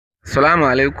Assalamu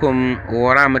alaikum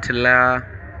wa rahmatullah,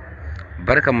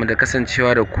 barkanmu da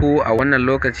kasancewa da ku a wannan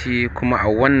lokaci kuma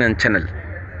a wannan channel.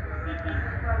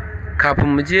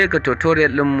 Kafin mu je ga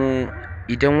tutorial ɗinmu,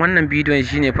 idan wannan bidiyon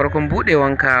shine farkon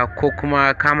buɗewanka ko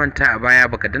kuma ka manta a baya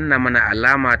baka danna mana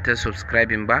alama ta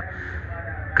subscribing ba,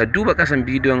 ka duba ƙasan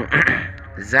bidiyon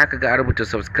zaka ga a rubuta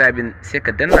subscribing, sai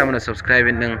ka danna mana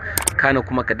subscribing ɗin, kana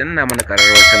kuma ka danna mana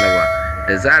ƙararrawar sanarwa.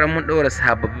 Da zarar mun ɗora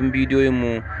sababbin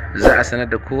bidiyoyinmu za a sanar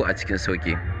da ku a cikin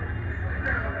sauƙi.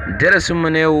 Darasinmu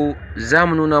na yau za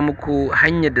mu nuna muku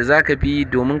hanyar da za ka bi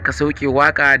domin ka sauke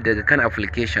waƙa daga kan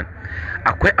application.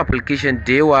 Akwai application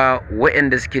da yawa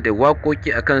waɗanda suke da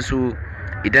waƙoƙi a kansu.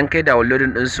 Idan kai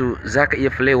downloading ɗinsu za ka iya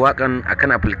play waƙan a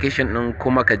kan application ɗin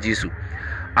kuma ka ji su,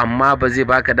 amma ba zai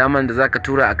baka daman da za ka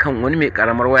tura a kan wani mai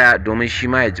ƙaramar waya domin shi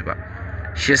ma ya ji ba.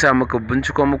 Shi yasa muka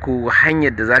binciko muku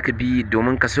hanyar da zaka bi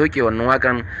domin ka soke wannan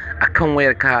wakan akan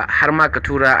wayarka har ma ka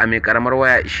tura a mai karamar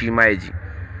waya shi ma ya ji.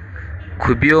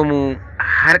 Ku biyo mu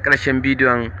har ƙarshen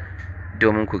bidiyon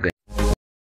domin ku gani.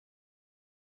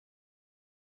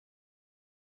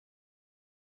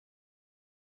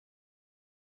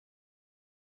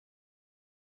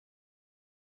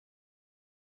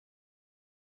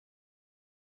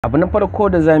 Abu na farko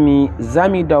da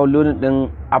zami downloading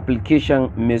din application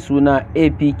mai suna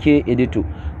APK editor.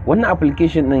 Wannan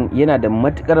application din yana da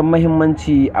matukar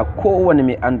mahimmanci a kowane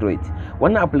mai Android.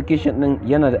 Wannan application din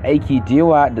yana da aiki da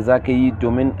yawa da zaka yi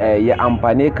domin ya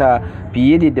amfane ka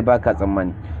fiye da yadda baka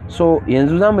tsammani. So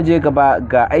yanzu zamu je gaba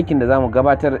ga aikin da zamu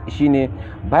gabatar, shine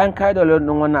bayan ka download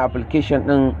din wannan application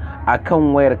din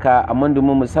akan wayarka, amma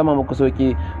domin mu sama muku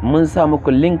sauki mun sa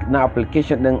muku link na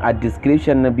application din a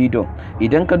description na video.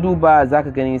 Idan ka duba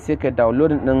zaka gani sai ka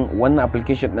download din wannan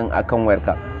application din akan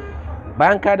wayarka.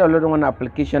 Bayan ka download wannan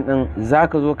application din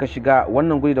zaka zo ka shiga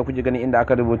wannan guri da kuke gani inda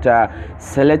aka rubuta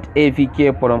select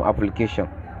APK from application.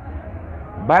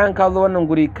 Bayan ka zo wannan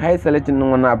guri kai selecting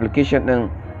din wannan application din,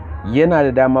 yana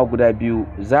da dama guda biyu.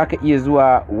 Zaka iya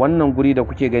zuwa wannan guri da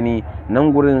kuke gani nan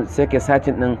gurin sai ka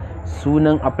searching din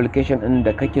sunan application din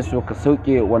da kake so ka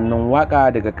sauke wannan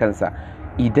waka daga kansa.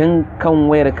 Idan kan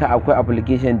wayarka akwai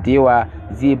application da yawa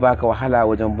zai baka wahala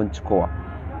wajen bincikowa.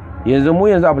 Yanzu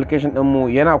application din mu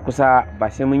yana kusa, ba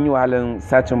sai mun yi wahalan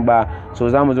searching ba, so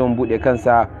zamu zo mu bude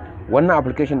kansa. Wannan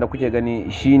application da kuke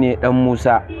gani shine Dan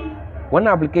Musa.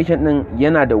 Wannan application din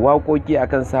yana da waƙoƙi a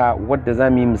kansa wadda za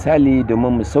mu yi misali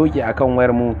domin mu sauke akan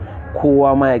wayar mu,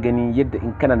 kowa ma ya gani yadda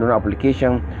in kana da wani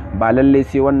application ba lallai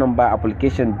sai wannan ba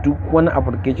application, duk wani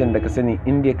application da ka sani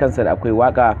in dai kansa da akwai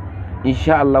waka,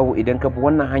 insha Allah idan ka bi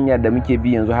wannan hanya da muke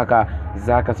bi yanzu haka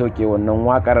za ka sauke wannan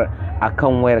wakar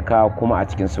akan wayarka kuma a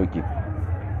cikin sauki.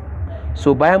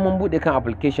 So bayan mun bude kan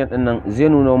application din nan zai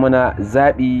nuno mana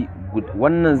zabi.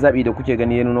 Wannan zabi da kuke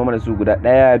gani ya nuno mana su guda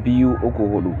 1 2 3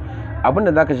 4.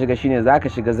 Abinda zaka shiga shine zaka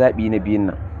shiga zabi na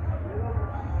biyun nan.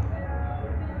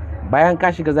 Bayan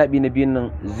ka shiga zabi na biyun nan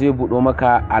zai buɗo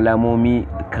maka alamomi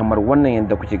kamar wannan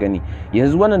yadda kuke gani.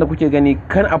 Yanzu wannan da kuke gani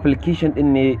kan application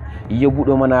din ne ya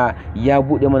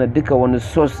buɗe mana duka wani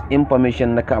source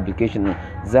information na kan application din.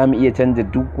 Zamu iya canja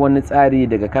duk wani tsari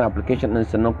daga kan application din,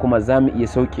 sannan kuma zamu iya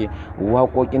sauke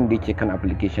waƙoƙin da yake kan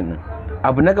application din.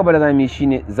 Abu na gaba da zamu yi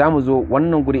shine zamu zo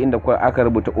wannan guri inda aka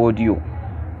rubuta audio.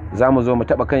 Zamu zo mu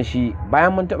taba kan shi.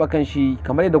 Bayan mun taba kan shi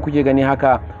kamar yadda kuke gani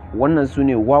haka, wannan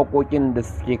sune waƙoƙin da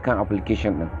suke kan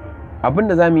application din. Abin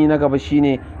da zamu yi na gaba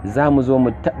shine zamu zo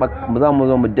mu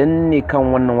danne kan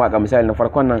wannan waka. Misali na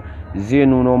farkon nan zai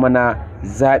nuno mana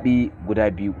zabi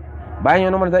guda biyu. Bayan ya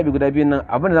nuno mana zabi guda biyu nan,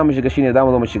 abin da zamu shiga shine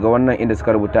zamu zo mu shiga wannan inda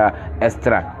suka rubuta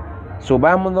extract. So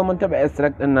bayan mun zo mun taba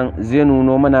extract din nan zai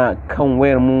nuno mana kan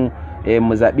wayar mu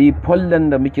mu zabi folder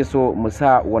da muke so mu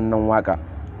sa wannan waka.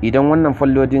 Idan wannan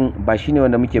foldodin ba shine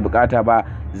wanda muke bukata ba,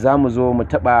 za mu zo mu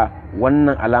taba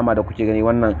wannan alama da kuke gani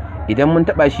wannan. Idan mun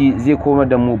taba shi zai koma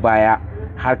da mu baya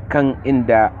har kan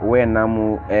inda wayan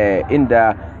namu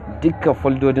inda dukkan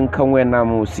foldodin kan wayan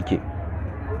namu suke.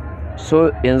 So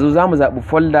yanzu za mu zabi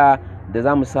folder da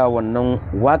za mu sa wannan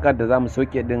wakar da za mu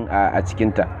sauke din a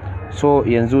cikinta. So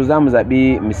yanzu za mu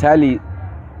zabi misali,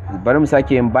 bari mu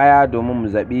sake yin baya domin mu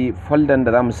zabi folder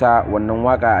da za mu sa wannan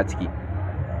waka a ciki.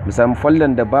 Mu samu folder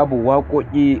da babu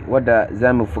waƙoƙi wadda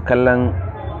za mu fi kallon.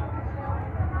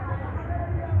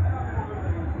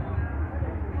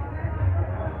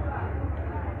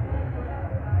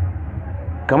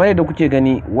 Kamar yadda kuke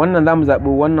gani wannan za mu zaɓi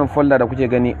wannan folder da kuke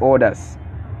gani orders.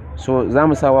 So za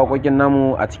mu sa waƙoƙin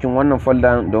namu a cikin wannan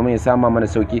folder domin ya sama mana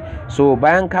sauki. So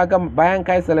bayan ka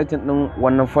yi selecting din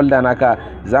wannan folder naka,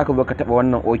 za ka zo ka taɓa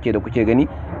wannan OK da kuke gani.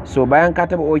 So bayan ka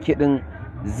taɓa OK din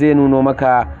zai nuno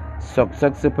maka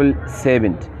successful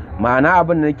saving. ma'ana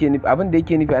abin da yake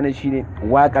nufi anan shine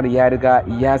wakar ya riga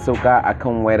ya sauka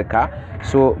akan wayarka.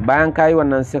 So bayan ka yi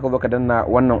wannan sai ka zo ka danna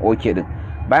wannan OK din.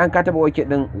 Bayan ka taba OK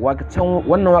din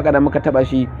wannan waka da muka taba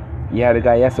shi ya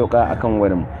riga ya sauka akan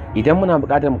wayarmu. Idan muna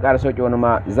buƙatar mu ƙara sauke wani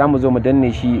ma za mu zo mu danne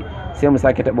shi sai mu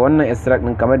sake taba wannan extract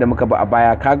din kamar da muka ba a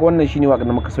baya. Kaga wannan shine waka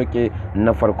da muka sauke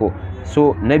na farko.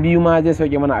 So na biyu ma zai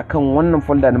sauke mana akan wannan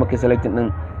folder da muka selecting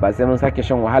din, ba sai mun sake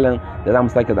shan wahalan da za mu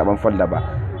sake zaben folder ba.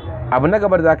 Abu na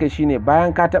gaba da zaka yi shine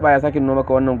bayan ka taba ya sake nuna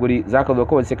maka wannan guri, zaka zo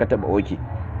kawai sai ka taba OK.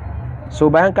 So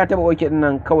bayan ka taba OK din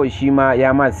nan kawai shi ma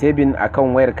ya ma saving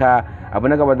akan wayarka. Abu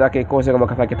na gaba da zaka yi kawai sai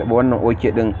ka sake taba wannan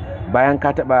OK din. Bayan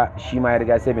ka taba shi ma ya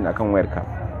riga saving akan wayarka.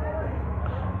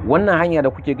 Wannan hanya da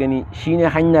kuke gani shine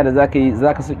hanya da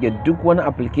zaka soke duk wani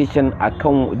application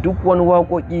akan duk wani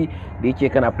waƙoƙi da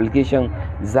yake kan application,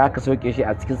 zaka soke shi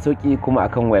a cikin sauki kuma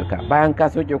akan wayarka. Bayan ka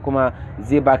soke kuma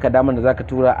zai baka damar da zaka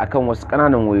tura akan wasu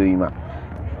ƙananan wayoyi ma.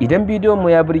 Idan bidiyon mu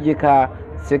ya burge ka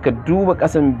sai ka duba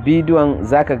ƙasan bidiyon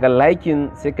zaka ga liking,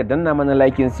 sai ka danna mana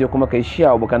liking, sai kuma kai share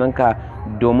wa abokananka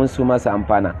domin su ma su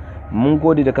amfana. Mun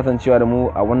gode da kasancewa da mu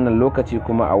a wannan lokaci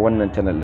kuma a wannan channel.